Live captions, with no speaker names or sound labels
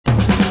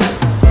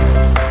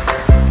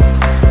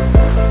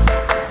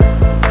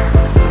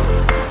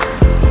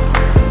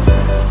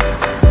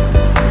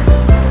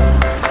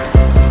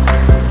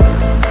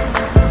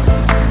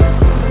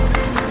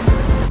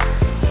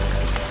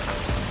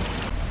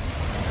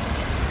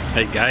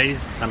Hey guys,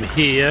 I'm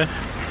here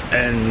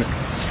in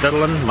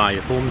Stirling, my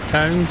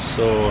hometown,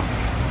 so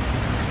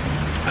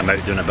I'm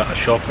out doing a bit of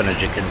shopping.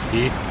 As you can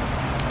see,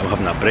 I'm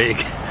having a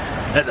break.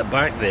 At the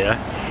back there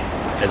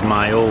is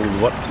my old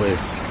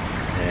workplace,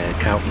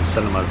 Carlton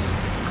Cinemas.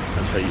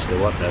 That's where I used to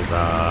work as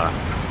a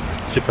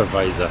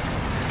supervisor.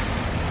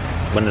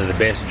 One of the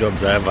best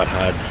jobs I ever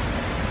had.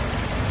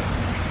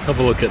 Have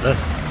a look at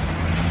this.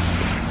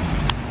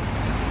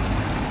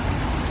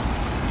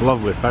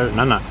 Lovely fountain,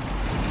 isn't it?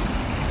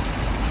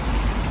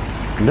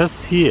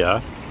 This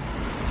here,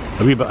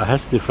 a wee bit of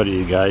history for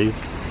you guys.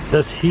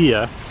 This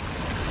here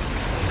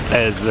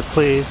is the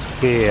place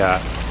where,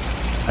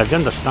 as you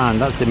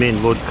understand, that's the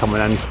main road coming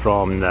in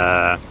from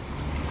the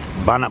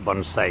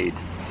Bannockburn side,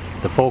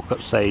 the Falkirk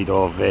side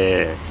of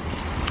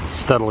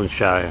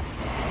Stirlingshire.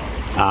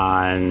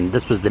 And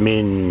this was the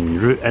main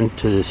route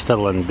into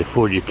Stirling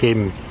before you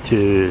came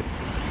to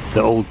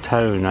the old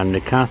town and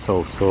the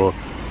castle. So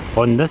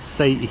on this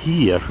site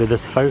here, where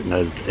this fountain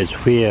is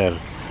where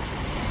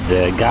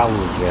the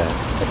gallows were,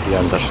 if you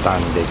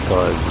understand,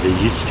 because they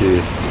used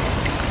to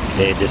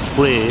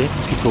display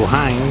people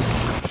hanged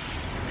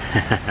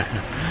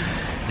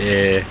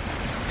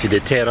to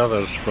deter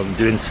others from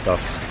doing stuff.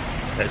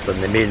 That's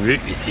on the main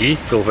route, you see.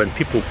 So when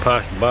people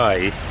passed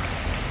by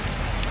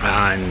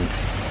and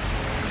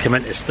came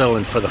into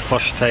Stirling for the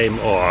first time,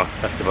 or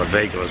if they were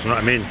regulars, you know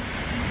what I mean,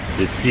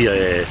 they'd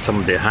see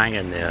somebody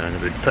hanging there and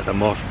it would put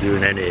them off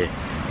doing any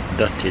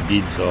dirty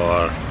deeds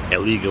or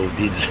illegal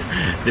deeds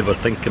they were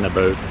thinking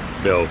about.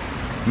 Well,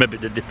 maybe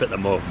did they put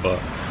them off, but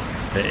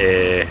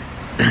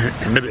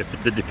maybe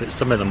did they put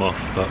some of them off,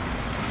 but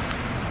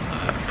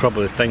I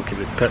probably think it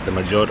would put the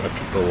majority of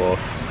people off.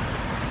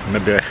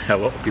 Maybe a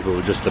lot of people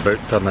would just about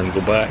turn and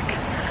go back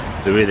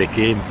the way they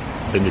came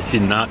when they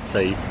seen that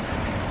side.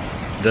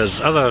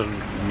 There's other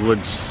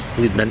roads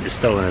leading into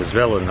Stirling as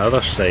well on the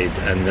other side,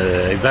 and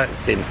the exact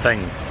same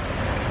thing.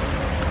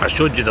 I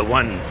showed you the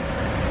one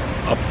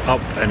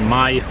up in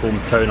my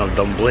hometown of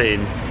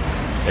Dunblane.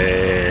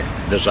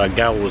 There's a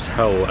gallows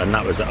hill, and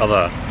that was the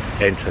other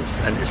entrance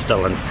into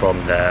Stirling from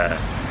the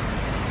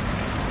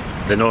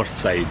north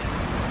side,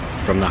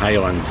 from the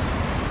Highlands.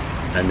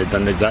 And they've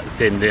done the exact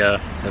same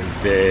there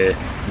as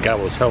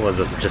Gallows Hill, as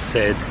I just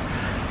said,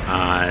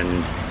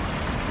 and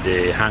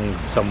they hanged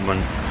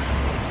someone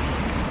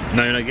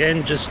now and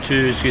again just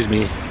to, excuse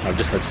me, I've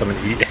just had something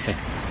to eat,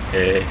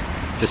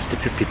 just to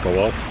put people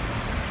off,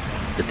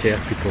 deter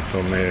people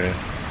from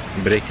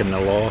breaking the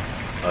law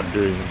or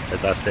doing,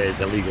 as I say,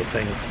 illegal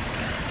things.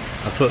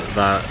 I thought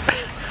that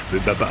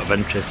would be a bit of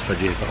interest for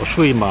you. But I'll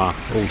show you my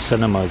old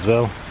cinema as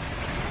well.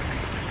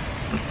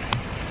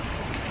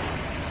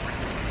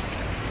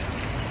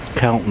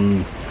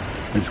 Carlton,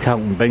 it's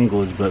Carlton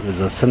Bingos, but there's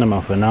a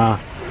cinema when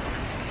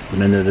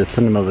then the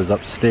cinema was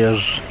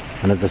upstairs,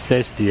 and as I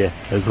says to you,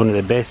 it was one of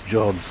the best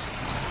jobs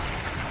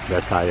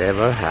that I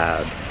ever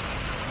had.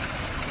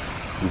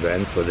 The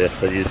info there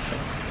for you.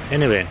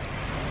 Anyway,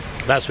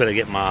 that's where I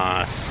get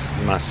my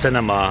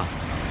cinema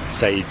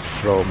side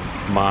from,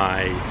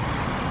 my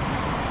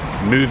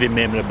movie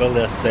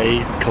memorabilia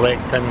side,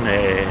 collecting,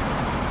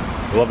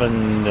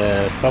 loving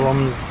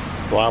films,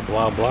 blah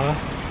blah blah.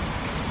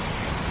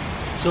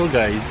 So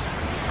guys,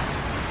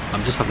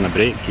 I'm just having a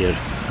break here.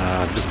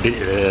 I've just been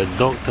to the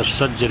doctor's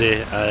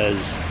surgery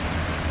as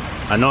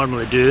I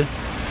normally do,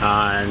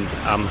 and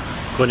I'm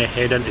going to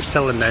head into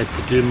Stirling now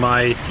to do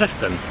my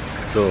thrifting.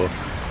 So,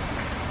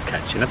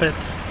 catch you in a bit.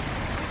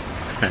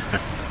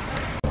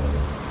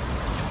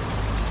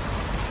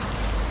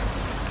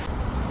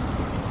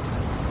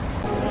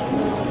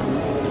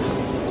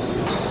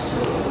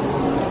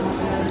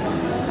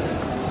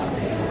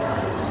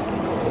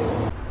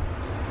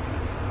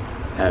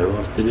 Now we'll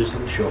have to do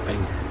some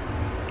shopping.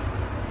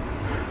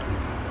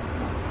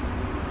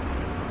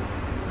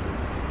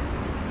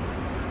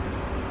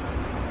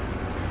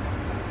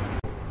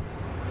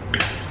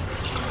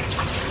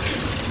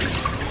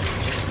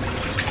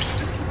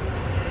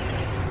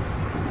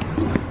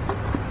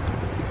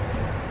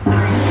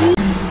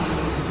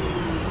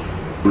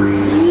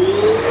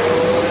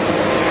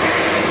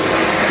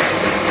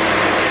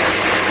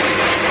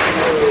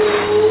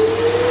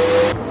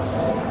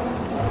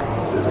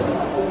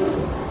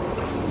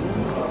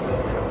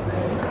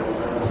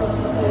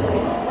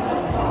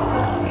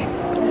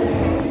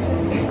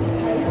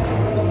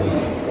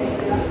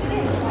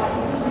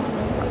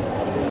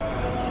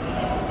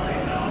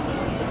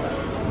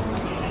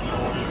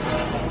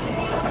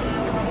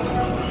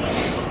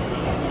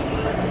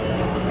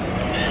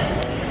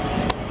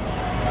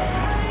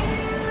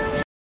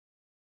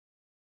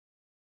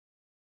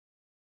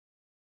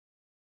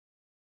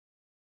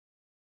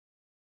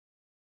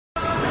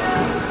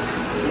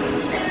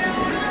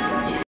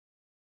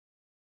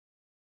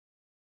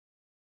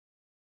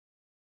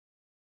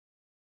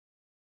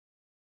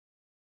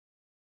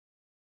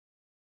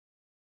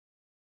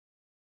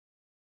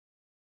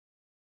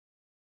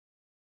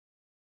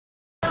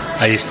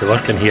 I used to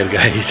work in here,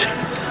 guys.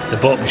 The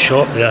bottom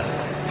shop there.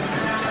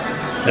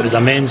 It was a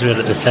menswear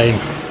at the time.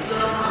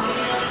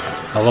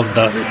 I loved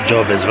that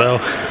job as well.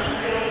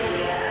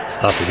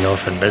 started me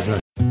off in business.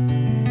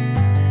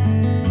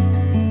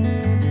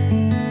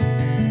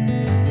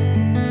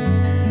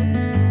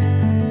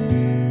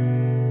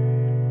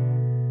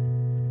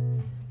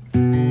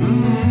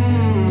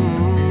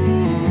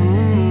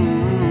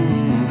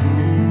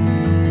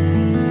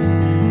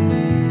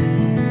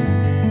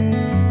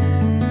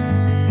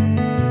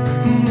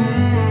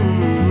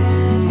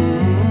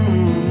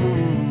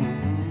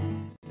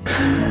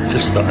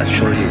 Just thought I'd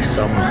show you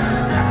some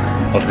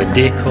of the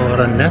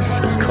decor in this.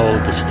 It's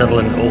called the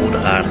Stirling Old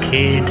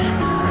Arcade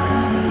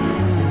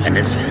and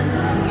it's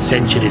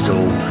centuries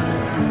old.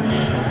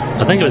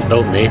 I think it was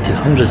built in the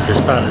 1800s, the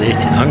start of the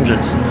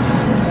 1800s.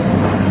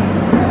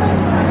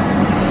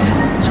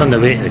 It's on the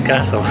way to the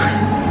castle.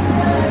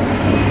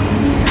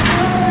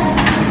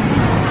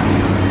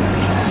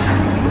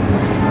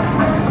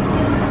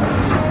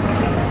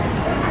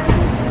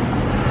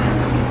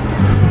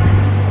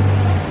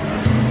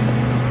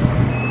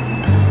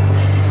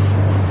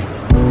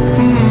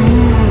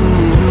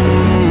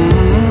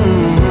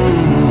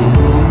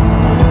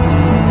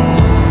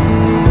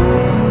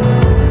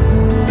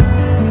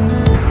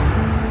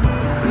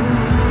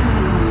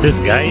 This,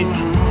 guys,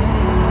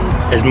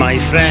 is my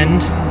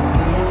friend,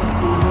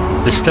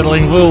 the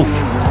Stirling Wolf.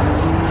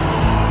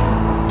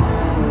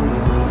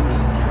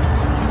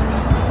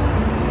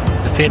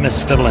 The famous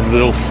Stirling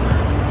Wolf.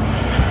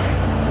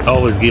 I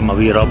always give him a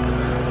wee rub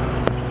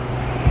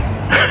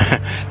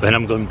when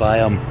I'm going by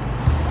him.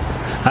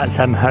 That's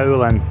him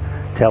howling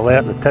to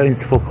alert the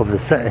townsfolk of the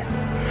city.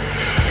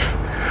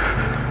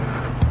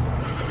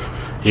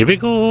 Here we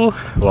go.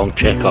 Long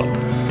check-up.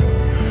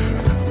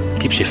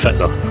 Keeps you fit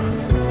though.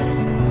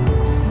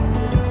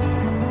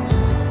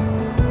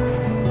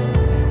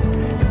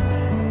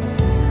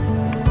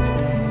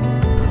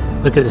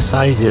 Look at the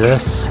size of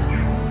this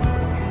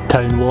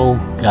town wall,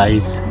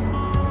 guys.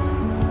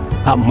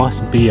 That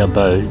must be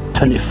about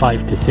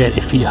 25 to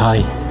 30 feet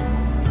high.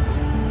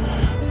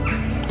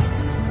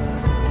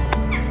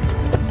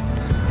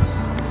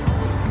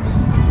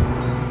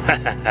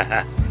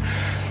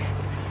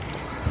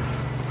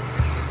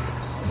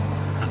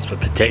 That's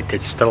what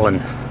protected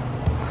Stirling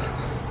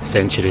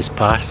centuries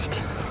past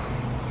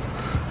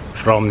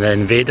from the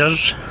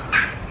invaders.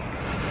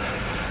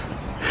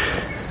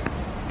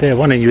 There,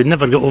 one, and you would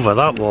never get over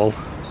that wall.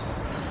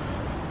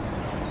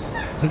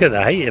 Look at the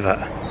height of it.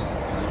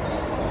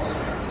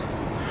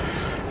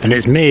 And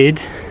it's made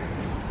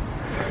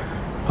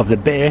of the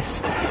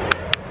best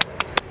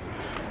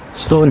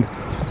stone.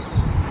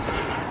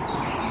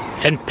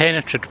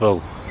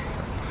 Impenetrable.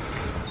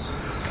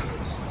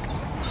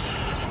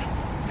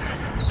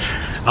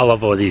 I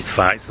love all these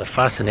facts, they're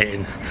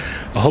fascinating.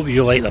 I hope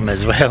you like them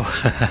as well.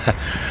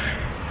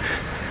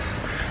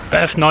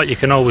 But if not, you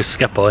can always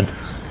skip on.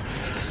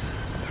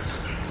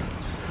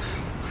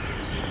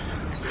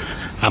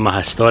 I'm a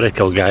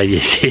historical guy, you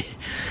see.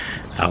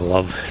 I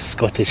love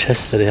Scottish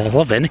history. I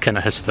love any kind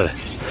of history.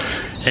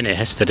 Any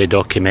history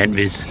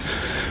documentaries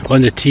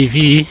on the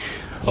TV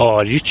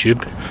or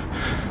YouTube,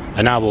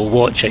 and I will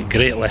watch it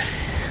greatly.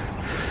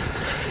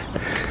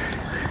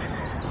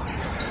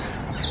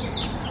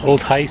 Old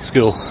high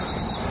school.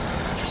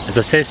 As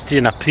I said to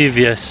you in a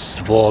previous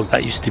vlog,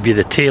 that used to be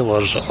the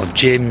tailors of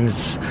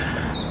James,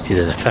 it's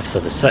either the 5th or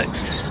the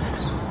 6th.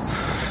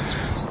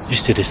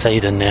 Used to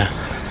reside in there.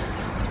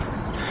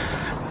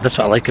 That's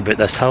what I like about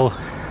this hill.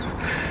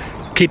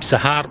 Keeps the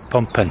heart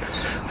pumping.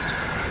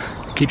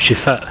 Keeps you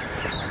fit.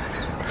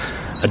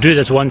 I do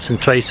this once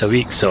and twice a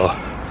week, so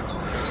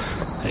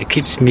it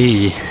keeps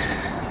me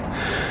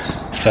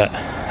fit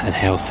and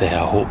healthy,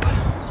 I hope.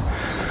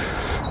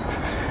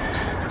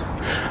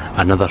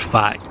 Another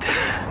fact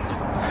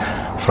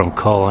from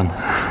Colin.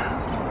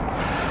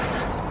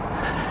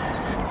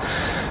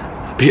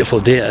 Beautiful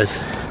day it is.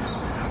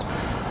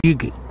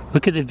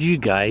 Look at the view,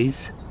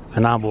 guys,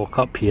 when I walk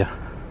up here.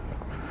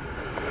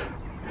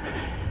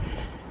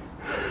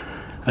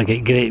 I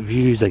get great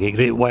views, I get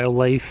great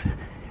wildlife.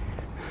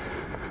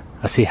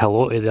 I say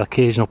hello to the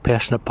occasional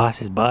person that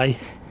passes by.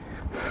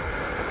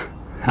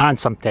 And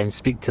sometimes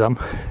speak to them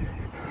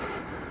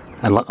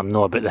and let them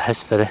know about the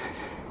history.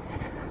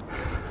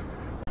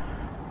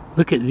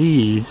 Look at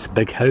these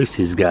big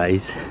houses,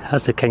 guys.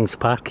 That's the King's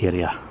Park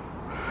area.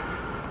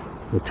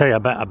 I'll tell you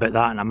a bit about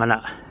that in a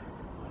minute.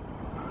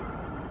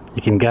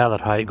 You can gather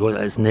how it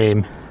got its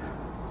name.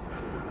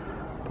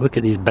 Look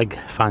at these big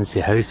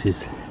fancy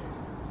houses.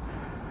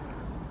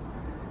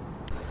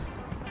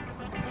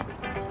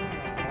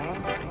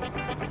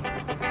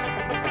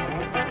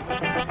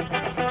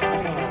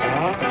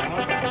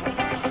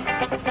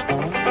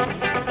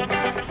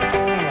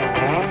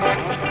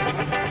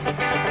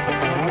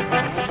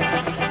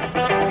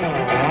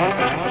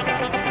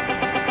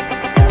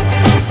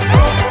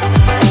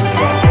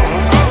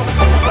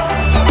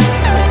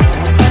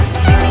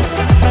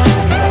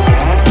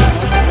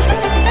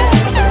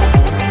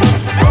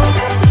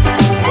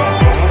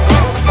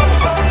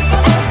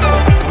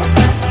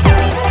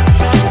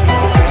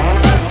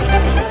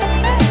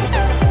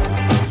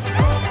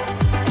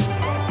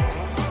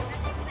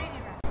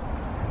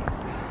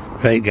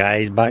 Right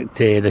guys, back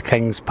to the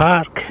King's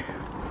Park.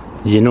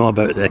 you know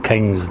about the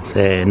king's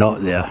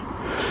not there,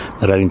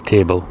 the round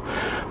table,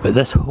 but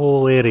this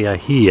whole area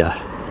here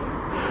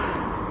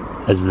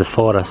is the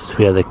forest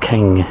where the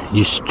king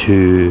used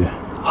to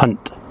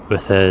hunt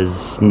with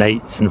his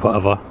knights and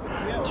whatever.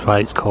 That's why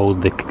it's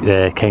called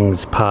the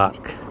King's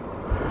Park.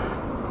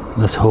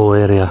 This whole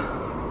area.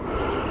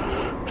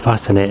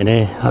 Fascinating,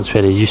 eh? That's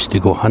where he used to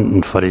go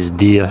hunting for his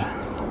deer.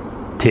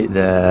 Take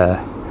the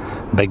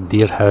big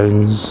deer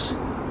hounds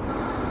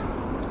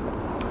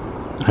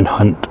and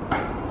hunt.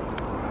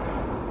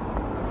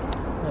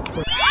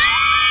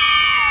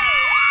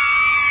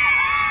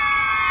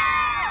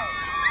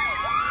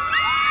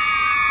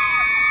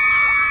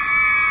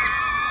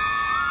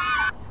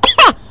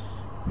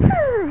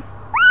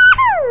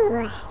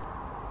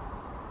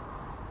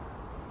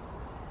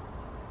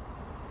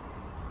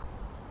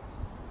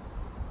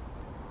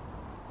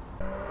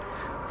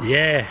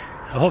 Yeah,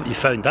 I hope you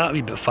found that a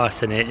wee bit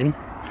fascinating.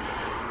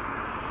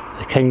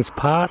 The King's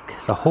Park,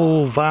 it's a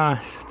whole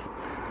vast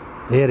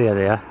area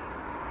there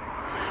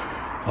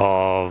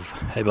of,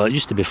 well, it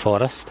used to be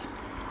forest.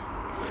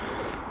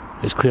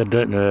 It's cleared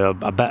out now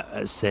a bit,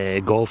 it's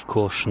a golf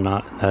course and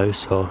that now,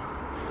 so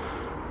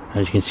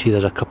as you can see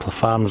there's a couple of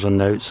farms on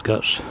the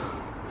outskirts.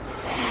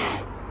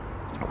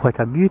 What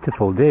a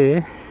beautiful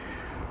day.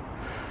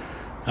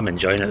 I'm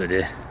enjoying it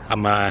today.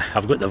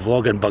 I've got the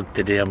vlogging bug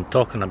today. I'm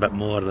talking a bit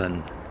more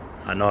than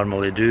I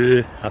normally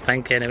do, I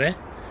think, anyway.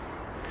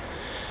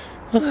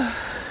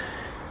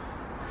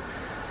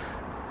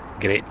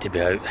 Great to be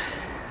out.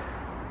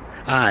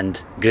 And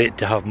great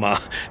to have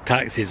my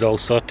taxis all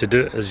sorted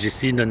out, as you've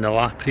seen in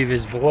the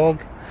previous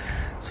vlog.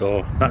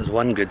 So that's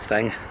one good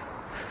thing.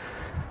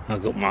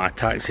 I've got my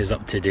taxis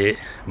up to date,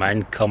 my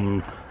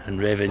income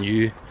and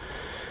revenue.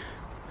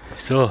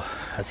 So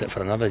that's it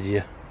for another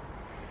year.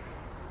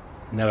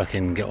 Now I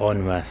can get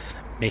on with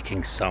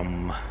making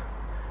some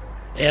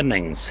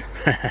earnings.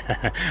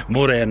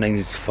 More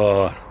earnings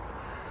for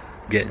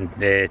getting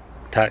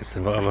taxed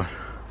and whatever.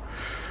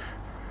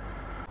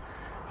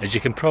 As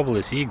you can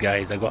probably see,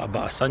 guys, I got a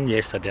bit of sun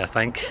yesterday, I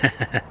think.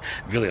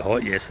 Really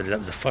hot yesterday. That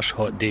was the first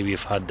hot day we've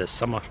had this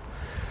summer.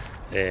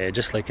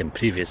 Just like in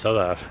previous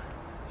other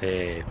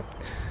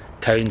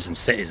towns and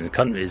cities and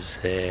countries,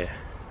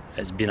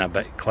 it's been a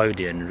bit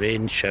cloudy and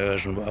rain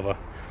showers and whatever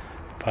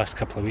the past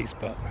couple of weeks,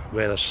 but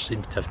weather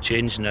seems to have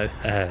changed now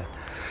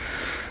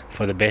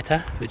for the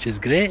better, which is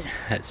great.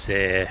 It's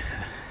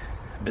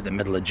about the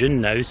middle of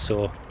June now,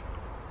 so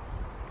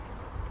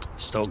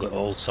still got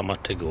all summer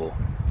to go.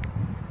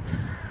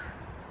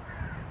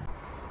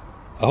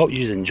 I hope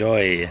you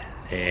enjoy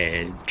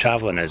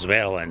travelling as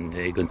well and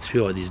going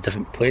through all these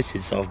different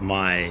places of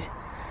my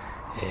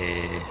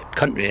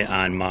country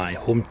and my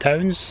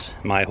hometowns,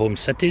 my home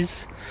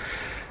cities.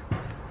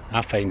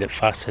 I find it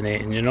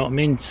fascinating, you know what I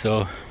mean?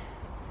 So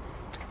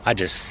I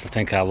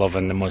think I live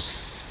in the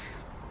most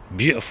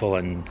beautiful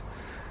and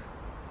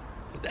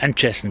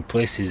interesting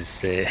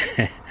places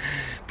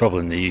probably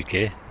in the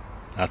UK,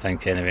 I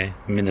think, anyway.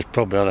 I mean, there's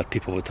probably other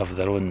people would have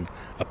their own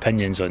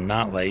opinions on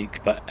that,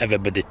 like, but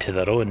everybody to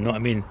their own, you know what I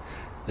mean?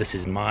 This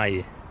is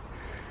my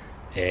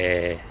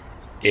area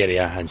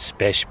and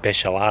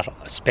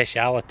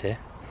speciality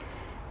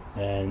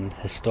and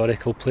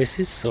historical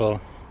places,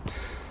 so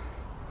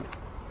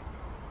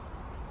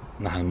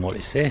nothing more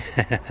to say.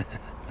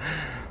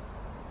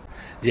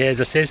 Yeah,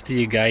 as I says to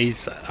you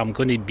guys, I'm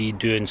going to be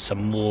doing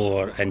some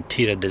more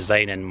interior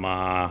design in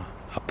my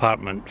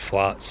apartment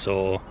flat,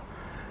 so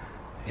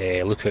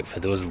look out for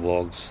those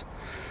vlogs.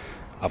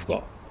 I've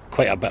got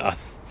quite a bit of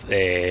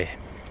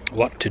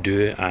work to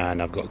do,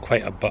 and I've got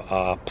quite a bit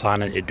of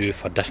planning to do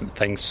for different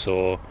things,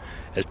 so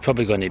it's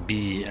probably going to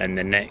be in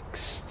the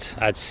next,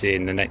 I'd say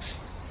in the next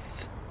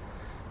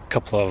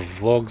couple of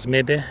vlogs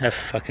maybe, if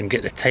I can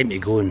get the time to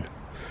go and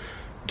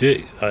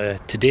do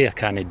it. Today I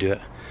can't do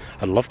it.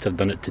 I'd love to have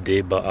done it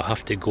today, but I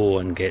have to go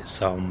and get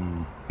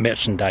some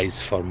merchandise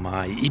for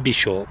my eBay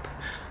shop,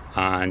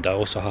 and I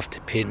also have to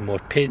paint more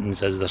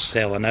paintings as they're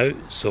selling out,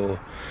 so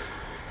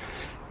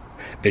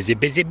busy,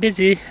 busy,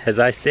 busy, as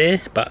I say,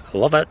 but I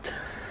love it.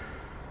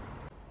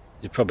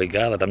 You probably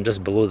gathered I'm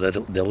just below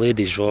the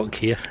ladies' rock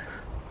here,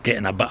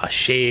 getting a bit of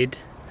shade.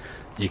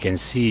 You can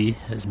see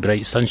it's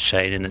bright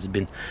sunshine,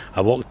 and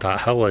I walked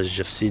that hill as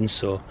you've seen,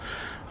 so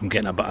I'm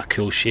getting a bit of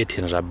cool shade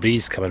here. There's a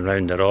breeze coming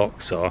round the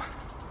rock, so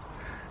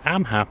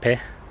I'm happy,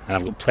 and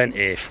I've got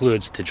plenty of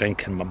fluids to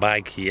drink in my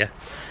bag here,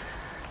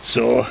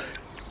 so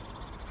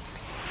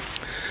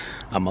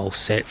I'm all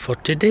set for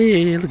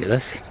today. Look at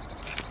this,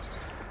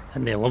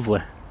 isn't they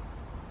lovely?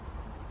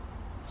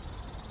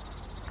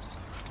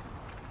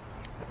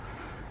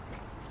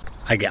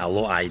 I get a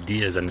lot of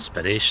ideas and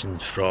inspiration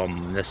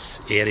from this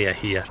area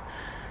here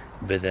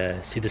with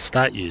see the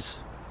statues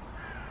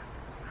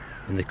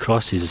and the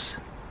crosses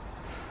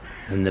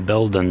and the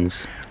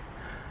buildings.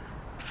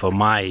 For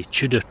my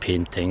Tudor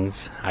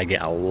paintings, I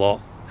get a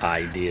lot of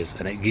ideas,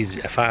 and it gives,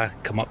 if I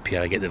come up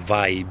here, I get the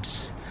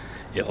vibes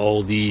of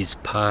all these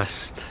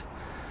past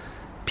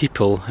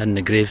people in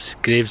the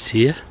graves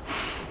here,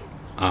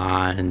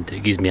 and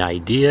it gives me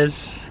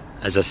ideas,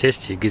 as I says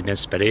to you, it gives me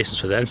inspiration.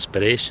 So the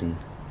inspiration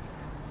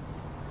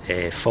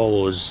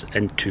follows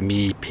into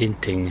me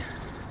painting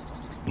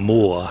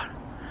more,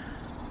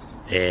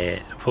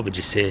 what would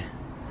you say,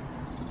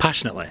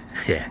 passionately.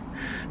 Yeah,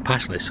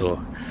 passionately,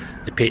 so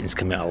the paintings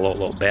come out a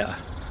lot better.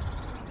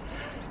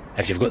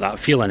 If you've got that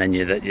feeling in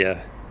you that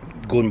you're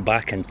going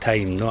back in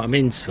time, you know what I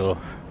mean? So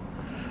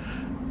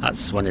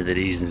that's one of the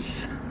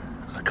reasons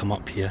I come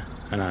up here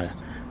and I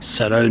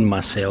surround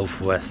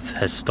myself with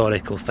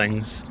historical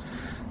things,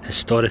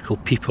 historical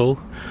people.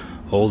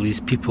 All these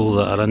people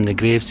that are in the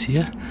graves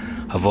here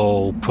have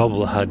all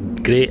probably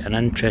had great and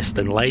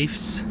interesting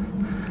lives.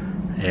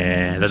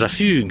 There's a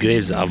few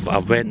graves that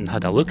I've went and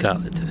had a look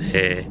at,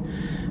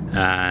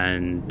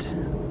 and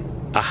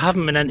I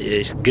haven't been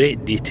into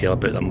great detail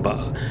about them,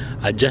 but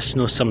I just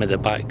know some of the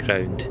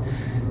background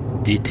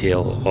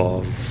detail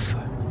of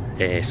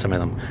some of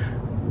them.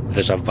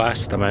 There's a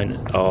vast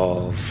amount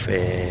of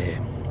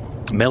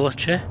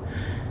military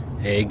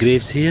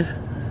graves here,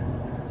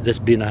 this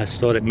being a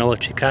historic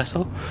military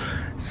castle,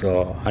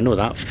 so I know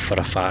that for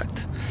a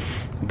fact.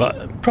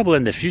 But probably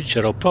in the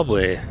future I'll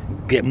probably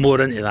get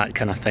more into that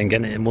kind of thing,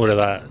 into more of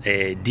that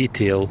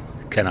detail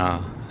kind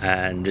of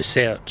and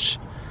research,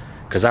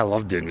 because I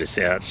love doing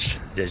research,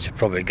 as you've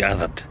probably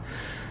gathered.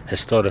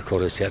 Historical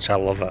research, I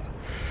love it.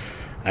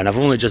 And I've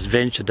only just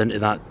ventured into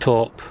that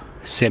top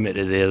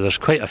cemetery there. There's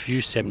quite a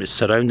few cemeteries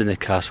surrounding the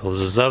castle.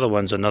 There's other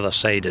ones on the other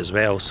side as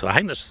well, so I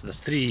think there's the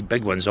 3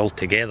 big ones all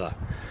together,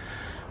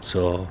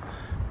 so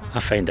I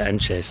find it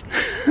interesting.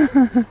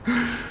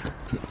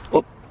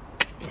 Oh,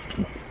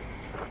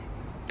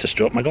 just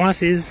dropped my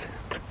glasses.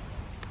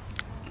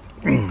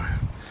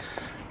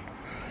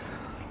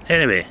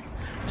 Anyway,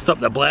 stop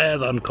the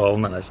blather I'm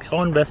calling and let's get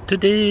on with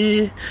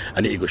today.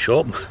 I need to go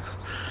shop.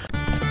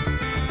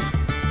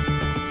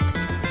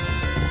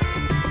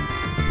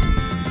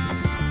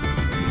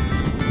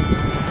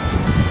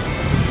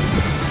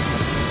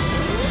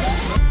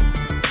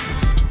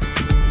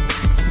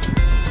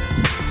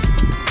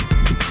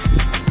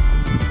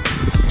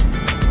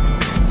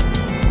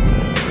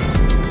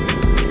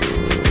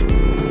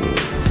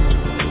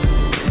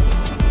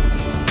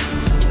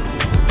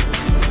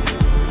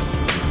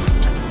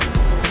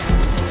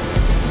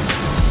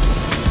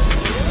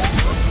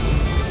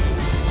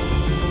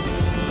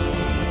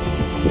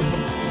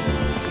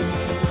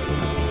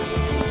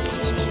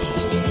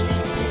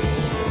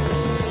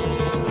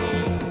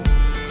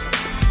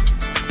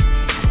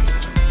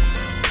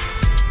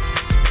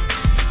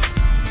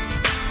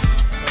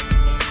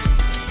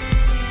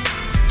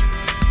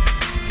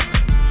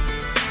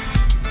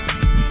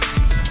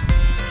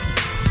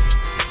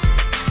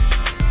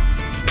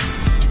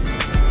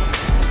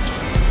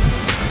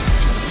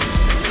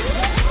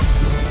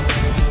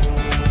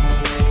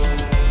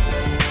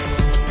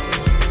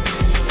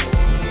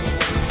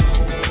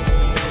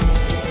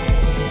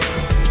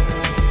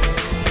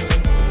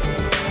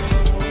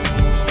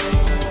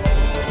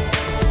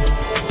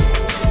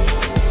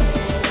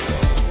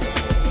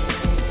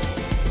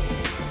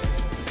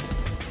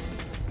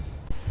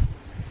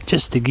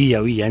 Just to give you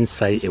a wee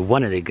insight of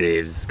one of the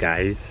graves,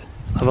 guys,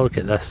 have a look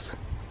at this.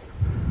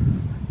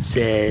 It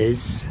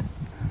says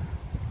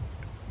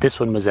this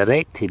one was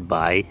erected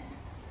by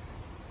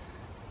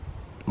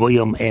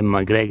William M.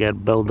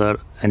 McGregor,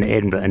 builder in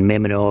Edinburgh, in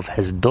memory of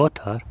his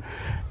daughter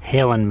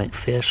Helen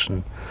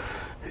Macpherson,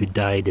 who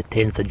died the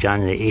 10th of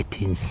January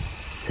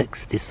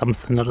 1860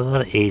 something or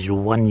other, aged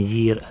 1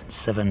 year and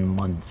 7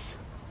 months.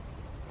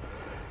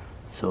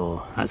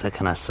 So that's a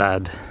kind of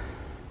sad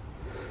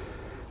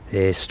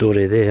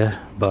story there,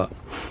 but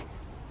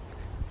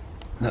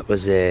that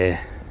was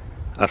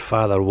our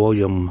father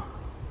William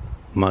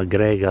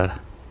McGregor.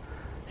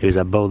 He was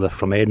a builder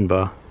from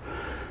Edinburgh,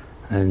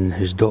 and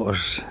his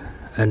daughter's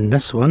in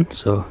this one,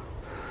 so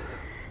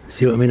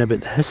see what I mean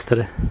about the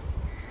history.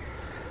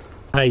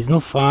 He's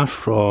not far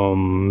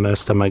from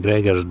Mr.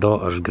 McGregor's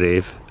daughter's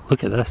grave.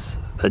 Look at this,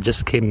 it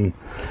just came.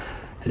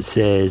 It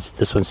says,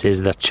 this one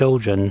says, their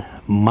children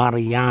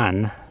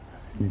Marianne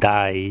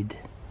died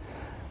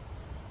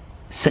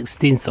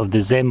 16th of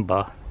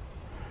December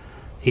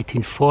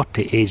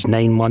 1840, aged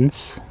 9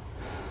 months.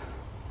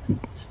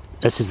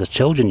 This is their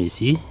children, you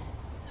see.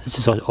 This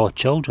is all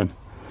children.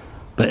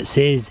 But it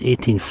says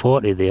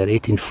 1840 there,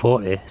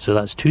 1840, so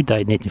that's 2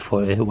 died in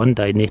 1840, 1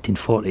 died in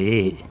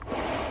 1848.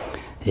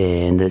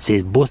 And it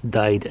says both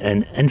died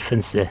in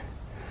infancy.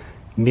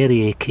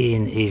 Mary A.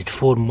 Kane, aged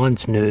 4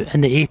 months. Now,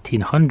 in the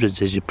 1800s,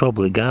 as you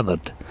probably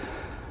gathered,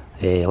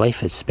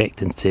 life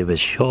expectancy was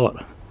short.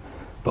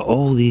 But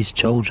all these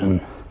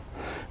children,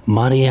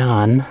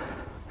 Marianne,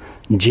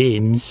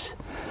 James,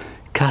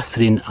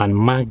 Catherine and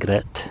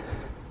Margaret,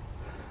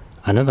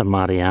 another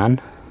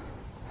Marianne,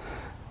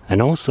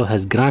 and also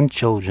his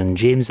grandchildren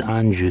James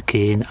Andrew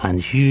Kane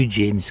and Hugh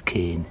James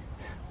Kane,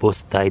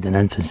 both died in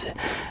infancy,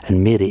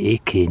 and Mary A.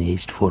 Kane,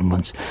 aged 4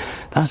 months.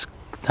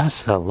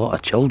 That's a lot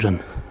of children,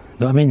 you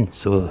know what I mean?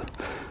 So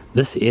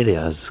this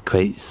area is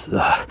quite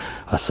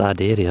a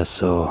sad area,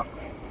 so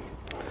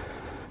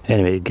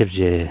anyway, it gives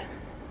you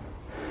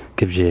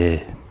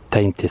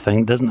time to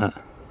think, doesn't it?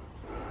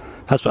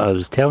 That's what I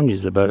was telling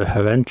you about,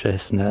 how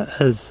interesting it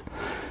is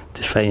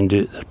to find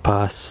out their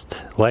past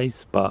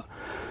lives. But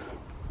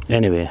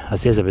anyway, I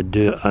says I would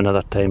do it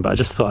another time, but I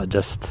just thought I'd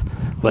just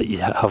let you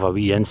have a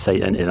wee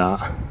insight into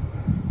that.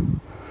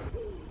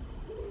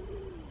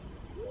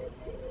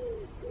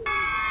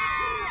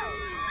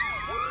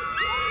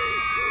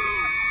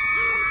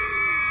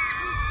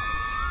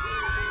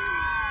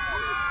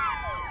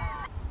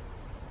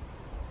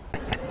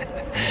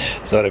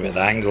 Sorry about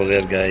the angle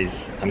there, guys.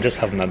 I'm just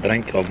having a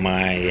drink of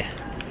my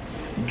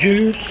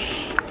juice,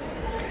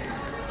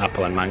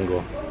 apple and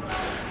mango.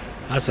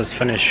 As I've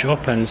finished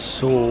shopping,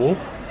 so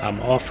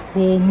I'm off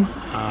home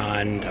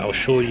and I'll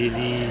show you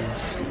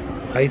these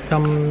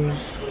items.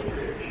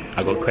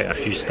 I got quite a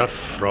few stuff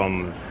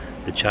from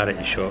the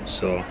charity shop,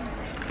 so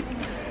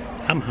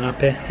I'm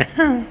happy.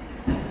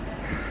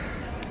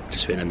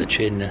 Just waiting on the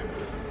train now.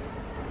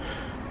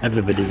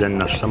 Everybody's in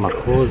their summer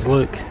clothes,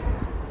 look.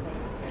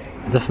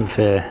 Different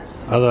for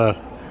other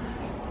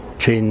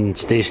train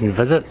station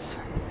visits.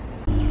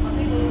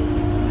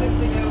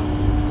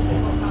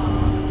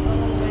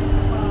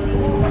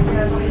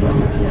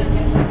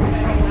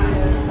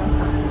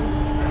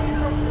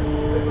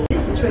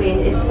 This train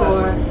is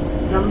for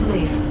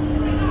Dunbley.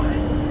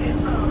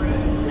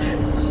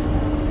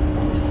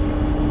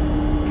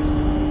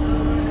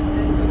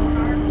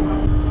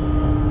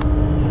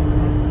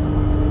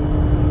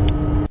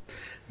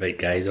 Right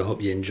guys, I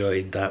hope you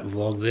enjoyed that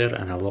vlog there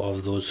and a lot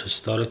of those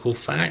historical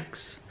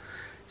facts.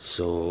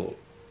 So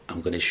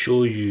I'm going to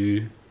show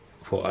you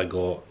what I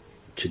got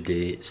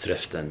today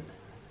thrifting.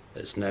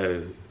 It's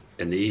now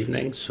in the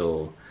evening,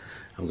 so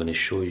I'm going to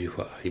show you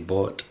what I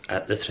bought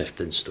at the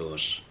thrifting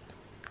stores.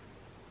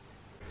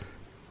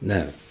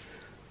 Now,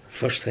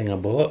 first thing I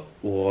bought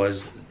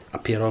was a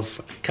pair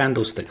of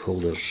candlestick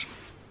holders.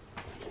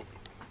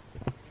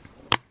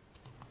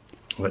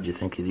 What do you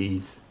think of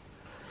these?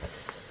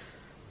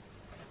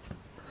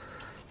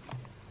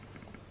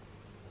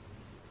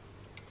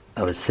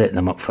 I was setting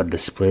them up for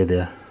display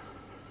there.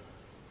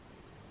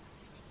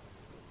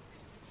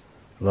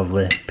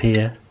 Lovely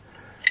pair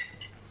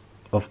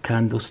of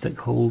candlestick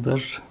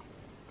holders.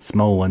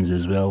 Small ones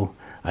as well.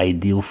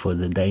 Ideal for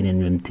the dining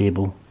room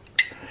table.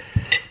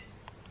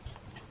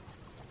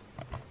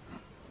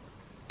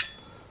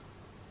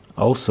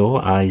 Also,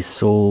 I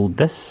sold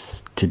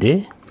this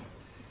today.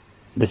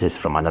 This is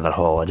from another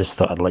haul. I just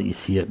thought I'd let you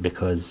see it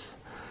because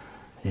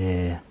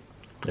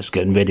it's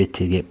getting ready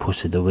to get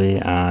posted away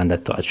and I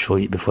thought I'd show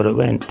you before it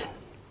went.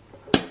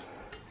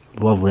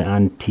 Lovely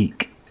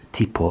antique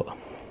teapot.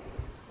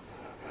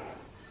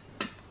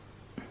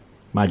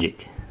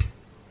 Magic.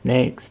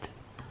 Next.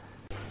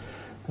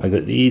 I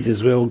got these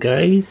as well,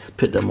 guys.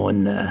 Put them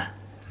on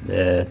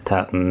the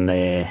tartan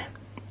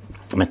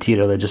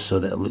material there just so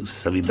that it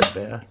looks a wee bit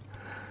better.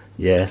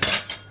 Yeah.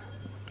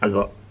 I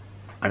got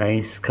a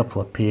nice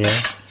couple of pair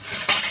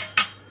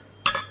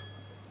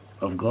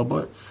of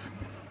goblets.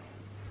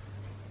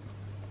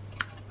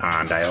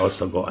 And I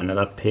also got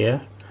another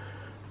pair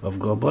of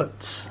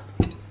goblets.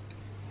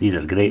 These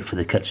are great for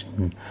the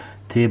kitchen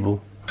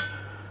table.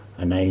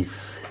 A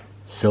nice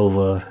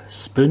silver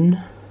spoon.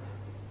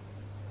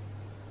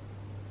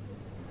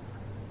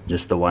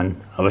 Just the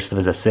one. I wish there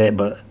was a set,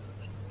 but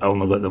I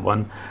only got the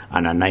one.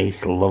 And a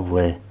nice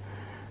lovely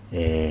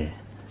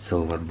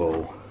silver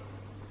bowl.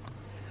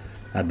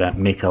 I'd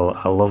make a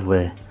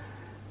lovely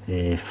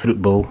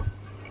fruit bowl.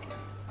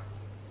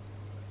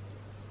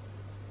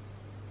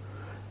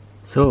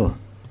 So,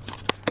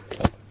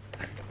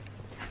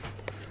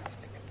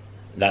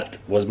 that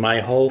was my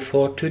haul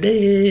for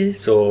today.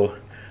 So,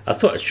 I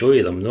thought I'd show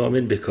you them, you know what I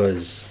mean?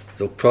 Because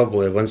they'll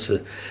probably,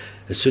 as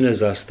soon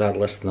as I start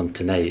listing them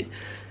tonight,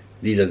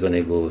 these are going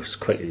to go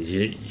quick.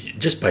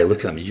 Just by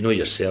looking at them, you know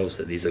yourselves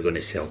that these are going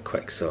to sell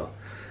quick. So,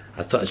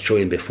 I thought I'd show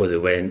you before they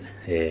went,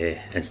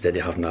 instead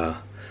of having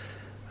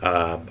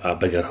a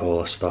bigger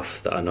haul of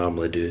stuff that I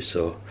normally do.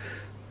 So,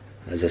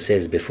 as I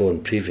said before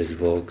in previous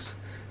vlogs,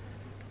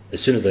 as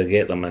soon as I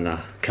get them and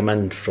I come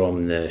in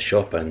from the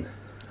shopping,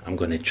 I'm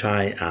going to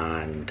try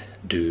and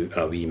do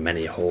a wee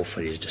mini haul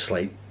for you, just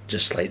like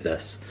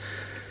this,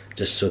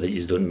 just so that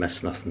you don't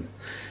miss nothing.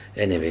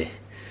 Anyway,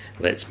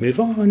 let's move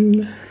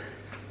on.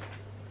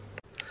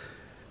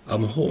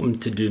 I'm hoping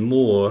to do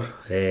more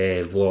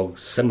vlogs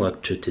similar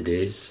to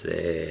today's,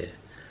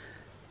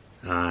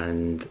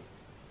 and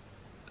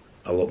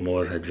a lot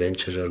more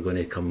adventures are going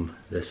to come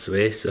this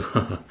way, so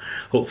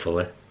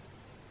hopefully.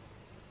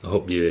 I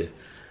hope you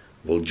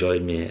will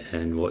join me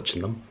in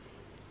watching them.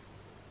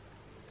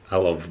 I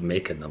love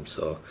making them,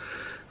 so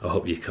I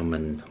hope you come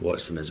and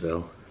watch them as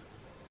well.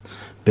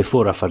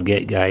 Before I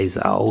forget, guys,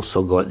 I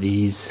also got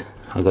these.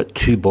 I got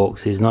 2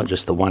 boxes, not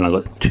just the one. I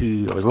got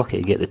 2. I was lucky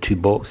to get the 2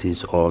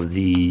 boxes of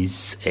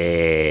these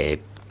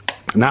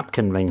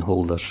napkin ring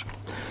holders.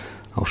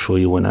 I'll show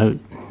you one out.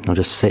 I'll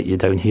just set you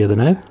down here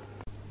now.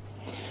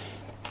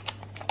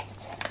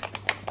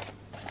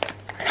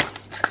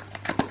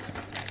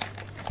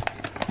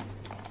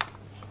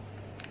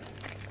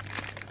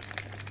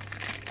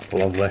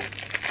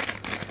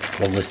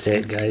 Lovely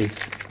set, guys.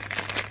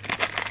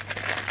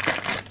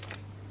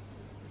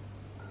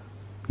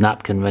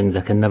 napkin wings.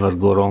 I can never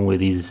go wrong with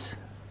these.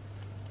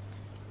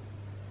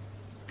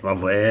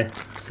 Lovely, eh?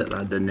 Sit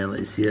that down there, let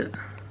you see it.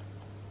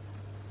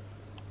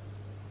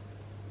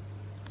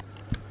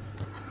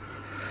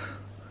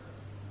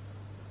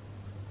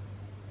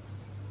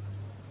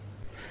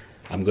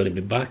 I'm going to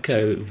be back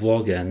out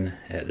vlogging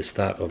at the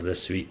start of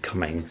this week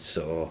coming,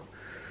 so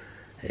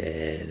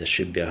there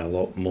should be a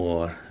lot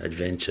more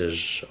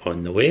adventures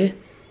on the way,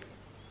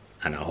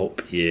 and I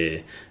hope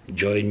you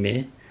join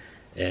me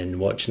in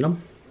watching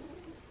them.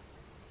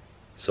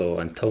 So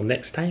until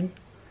next time,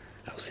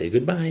 I'll say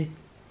goodbye.